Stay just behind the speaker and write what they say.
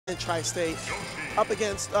and Tri-State up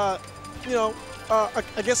against, you know,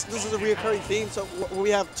 I guess this is a reoccurring theme. So we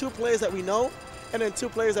have 2 players that we know and then 2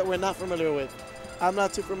 players that we're not familiar with. I'm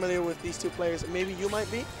not too familiar with these 2 players. Maybe you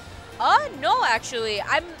might be? No, actually.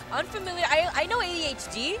 I'm unfamiliar. I know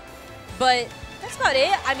ADHD, but that's about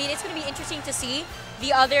it. I mean, it's going to be interesting to see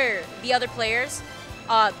the other players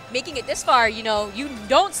making it this far. You know, you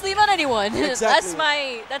don't sleep on anyone.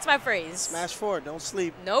 Exactly. That's my phrase. Smash 4, don't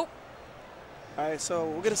sleep. Nope. All right, so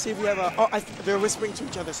we're going to see if we have a... Oh, they're whispering to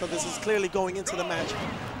each other, so this is clearly going into the match.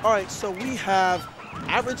 All right, so we have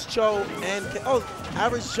Average Joe and... Oh,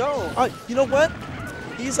 Average Joe. You know what?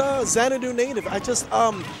 He's a Xanadu native. I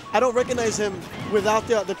don't recognize him without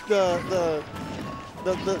the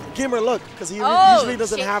Gimmer look, because he usually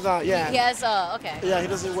doesn't have that. Yeah. He has, okay. Yeah, he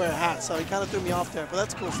doesn't wear a hat, so he kind of threw me off there, but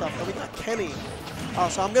that's cool stuff. And we got Kenny.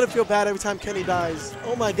 So I'm going to feel bad every time Kenny dies.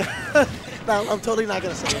 Oh my God. No, I'm totally not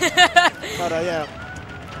going to say it. But yeah.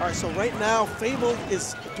 All right, so right now, Fabled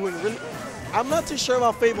is doing really... I'm not too sure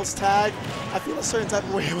about Fabled's tag. I feel a certain type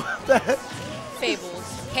of way about that. Fabled.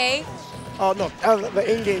 K? Oh, no,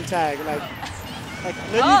 the in-game tag. Like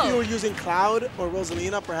maybe if you were using Cloud or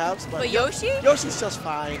Rosalina, perhaps. But Yoshi? Yoshi's just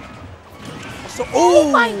fine. So, oh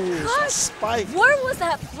my gosh! Spike. Where was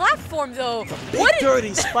that platform, though? Big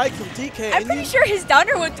dirty spike from DK. I'm pretty sure his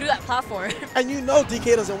downer went through that platform. And you know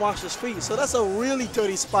DK doesn't wash his feet, so that's a really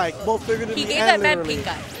dirty spike, both figuratively and literally. He gave that man pink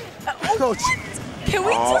eye. Oh, can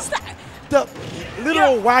we just... The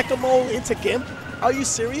literal whack-a-mole into Gimp? Are you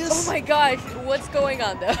serious? Oh my gosh, what's going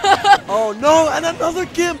on though? Oh no, and another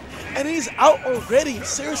Gimp! And he's out already.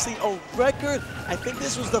 Seriously, a record. I think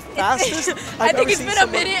this was the fastest I think it's been a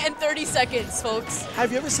minute and 30 seconds, folks.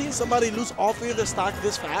 Have you ever seen somebody lose all 3 of their stock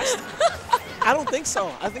this fast? I don't think so.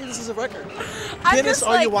 I think this is a record. Guinness,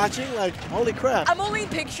 are you watching? Like, holy crap. I'm only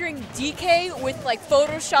picturing DK with like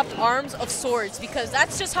photoshopped arms of swords because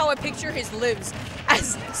that's just how I picture his limbs,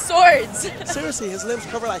 as swords. Seriously, his limbs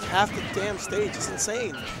cover like half the damn stage. It's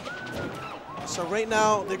insane. So right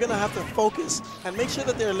now, they're going to have to focus and make sure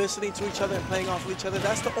that they're listening to each other and playing off of each other.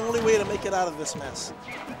 That's the only way to make it out of this mess.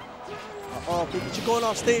 Oh, Pikachu going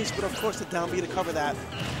off stage, but of course the down B to cover that.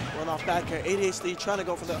 Going off back air. ADHD trying to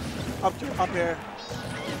go for the up air.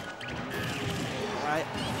 All right.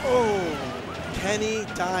 Oh, Kenny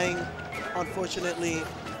dying, unfortunately.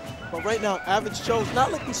 But right now, Average Joe's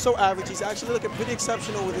not looking so average. He's actually looking pretty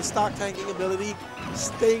exceptional with his stock tanking ability.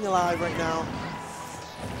 Staying alive right now.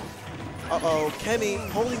 Uh-oh, Kenny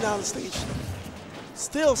holding down the stage.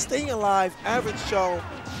 Still staying alive, Average Joe.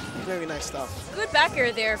 Very nice stuff. Good back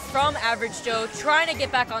air there from Average Joe, trying to get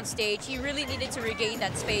back on stage. He really needed to regain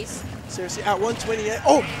that space. Seriously, at 128.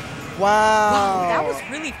 Oh, wow. That was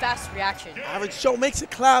really fast reaction. Average Joe makes a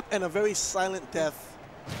clap and a very silent death.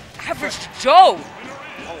 Average Joe!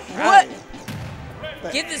 Right.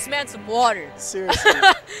 What? Give this man some water. Seriously.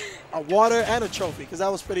 A water and a trophy, because that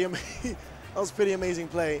was pretty amazing. That was pretty amazing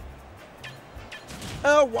play.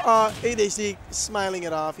 ADHD smiling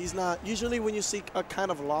it off. He's not. Usually when you see a kind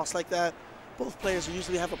of loss like that, both players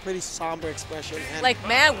usually have a pretty somber expression. And like,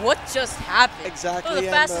 man, what just happened? Exactly. Oh, the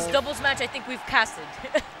fastest doubles match I think we've casted.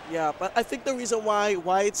 Yeah, but I think the reason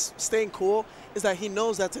why it's staying cool is that he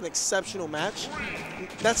knows that's an exceptional match.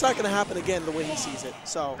 That's not going to happen again the way he sees it.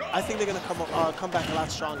 So I think they're going to come back a lot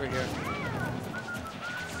stronger here.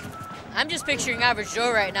 I'm just picturing Average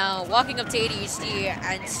Joe right now, walking up to ADHD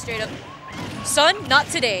and straight up, son, not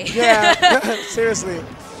today. Yeah, seriously.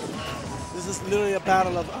 This is literally a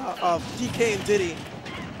battle of DK and Diddy.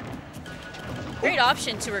 Great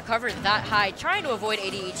option to recover that high, trying to avoid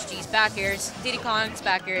ADHD's back airs. Diddy Kong's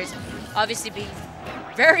back airs obviously being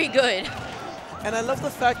very good. And I love the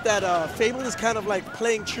fact that Fabled is kind of like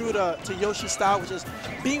playing true to Yoshi's style, which is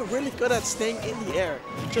being really good at staying in the air.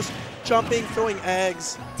 Just jumping, throwing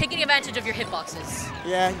eggs. Taking advantage of your hitboxes.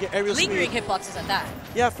 Yeah, and get aerial lingering speed. Hitboxes at that.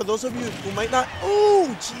 Yeah, for those of you who might not...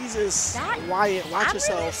 Oh, Jesus. Wyatt, watch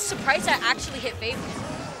yourself. I'm really surprised I actually hit Fabled.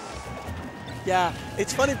 Yeah,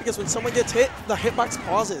 it's funny because when someone gets hit, the hitbox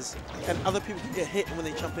pauses, and other people can get hit when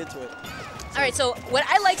they jump into it. All right, so what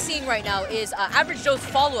I like seeing right now is Average Joe's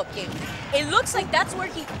follow-up game. It looks like that's where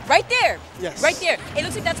he, right there, yes, right there. It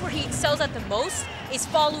looks like that's where he excels at the most, is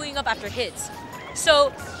following up after hits.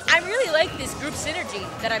 So I really like this group synergy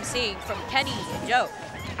that I'm seeing from Kenny and Joe.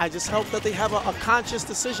 I just hope that they have a conscious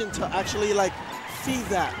decision to actually like feed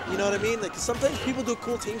that. You know what I mean? Like sometimes people do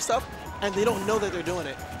cool team stuff and they don't know that they're doing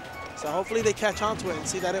it. So hopefully they catch on to it and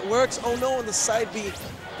see that it works. Oh no, on the side B.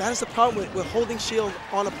 That is the problem with holding shield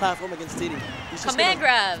on a platform against Diddy. He's just command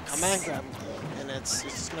grabs. Command grab. And it's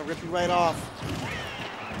just going to rip you right off.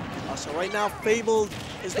 So right now, Fabled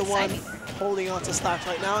is the one holding on to stocks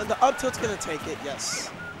right now. And the up tilt's going to take it, yes.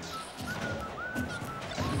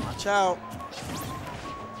 Watch out.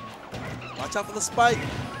 Watch out for the spike.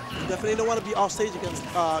 You definitely don't want to be off stage against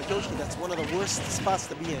Yoshi. That's one of the worst spots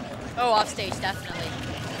to be in. Oh, off stage, definitely.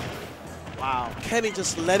 Wow. Kenny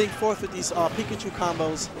just letting forth with these Pikachu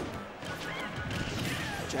combos.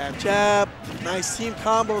 Jab, jab. Nice team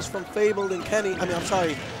combos from Fabled and Kenny. I mean, I'm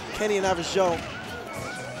sorry, Kenny and Average Joe.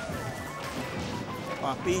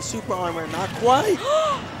 B super armor, not quite.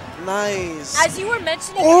 Nice. As you were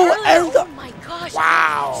mentioning earlier, oh my gosh.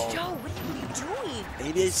 Wow. Joe, what are you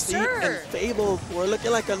doing? ADHD Sir. and Fabled. We're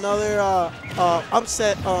looking like another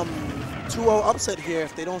upset, 2-0 upset here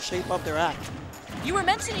if they don't shape up their act. You were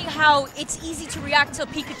mentioning how it's easy to react to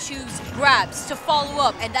Pikachu's grabs, to follow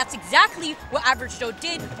up, and that's exactly what Average Joe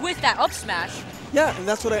did with that up smash. Yeah, and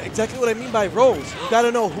that's exactly what I mean by rolls. You got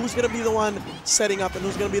to know who's going to be the one setting up and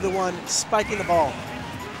who's going to be the one spiking the ball.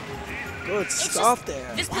 Good stuff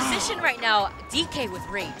there. This position right now, DK with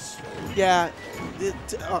rage. Yeah.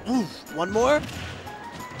 One more.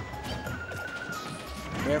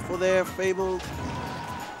 Careful there, Fabled.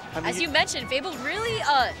 I mean, As you mentioned, Fabled really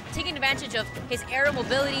taking advantage of his aerial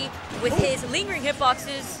mobility with his lingering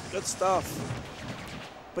hitboxes. Good stuff.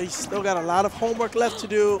 But he's still got a lot of homework left to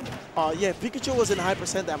do. Yeah, Pikachu was in high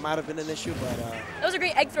percent. That might have been an issue, but... That was a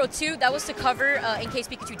great egg throw, too. That was to cover in case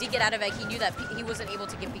Pikachu did get out of egg. He knew that he wasn't able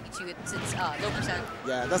to get Pikachu its low percent.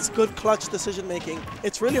 Yeah, that's good clutch decision making.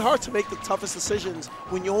 It's really hard to make the toughest decisions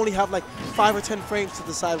when you only have like 5 or 10 frames to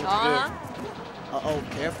decide what to do. Uh-oh,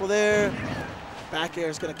 careful there. Back air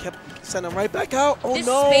is going to send him right back out. Oh, this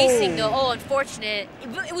no. spacing, though, oh, unfortunate.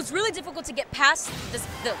 It was really difficult to get past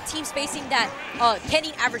the team spacing that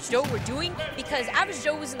Kenny and Average Joe were doing because Average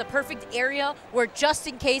Joe was in the perfect area where just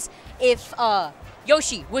in case if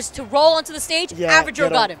Yoshi was to roll onto the stage, Average Joe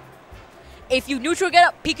got him. If you neutral get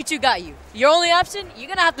up, Pikachu got you. Your only option, you're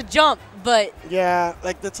going to have to jump, but... Yeah,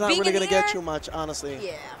 like that's not really going to get you much, honestly.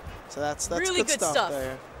 Yeah. So that's really good stuff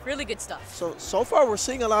there. Really good stuff. So far we're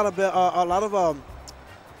seeing a lot of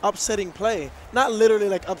upsetting play. Not literally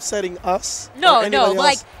like upsetting us. No,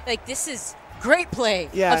 like this is great play.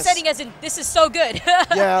 Yes. Upsetting as in this is so good.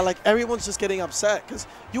 Yeah, like everyone's just getting upset because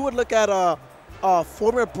you would look at a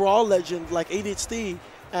former Brawl legend like ADHD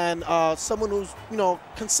and someone who's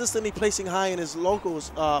consistently placing high in his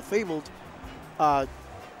locals, Fabled.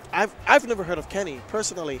 I've never heard of Kenny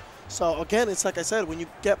personally. So again, it's like I said, when you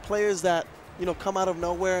get players that come out of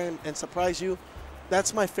nowhere and surprise you.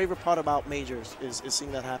 That's my favorite part about majors is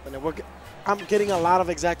seeing that happen. And I'm getting a lot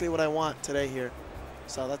of exactly what I want today here.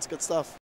 So that's good stuff.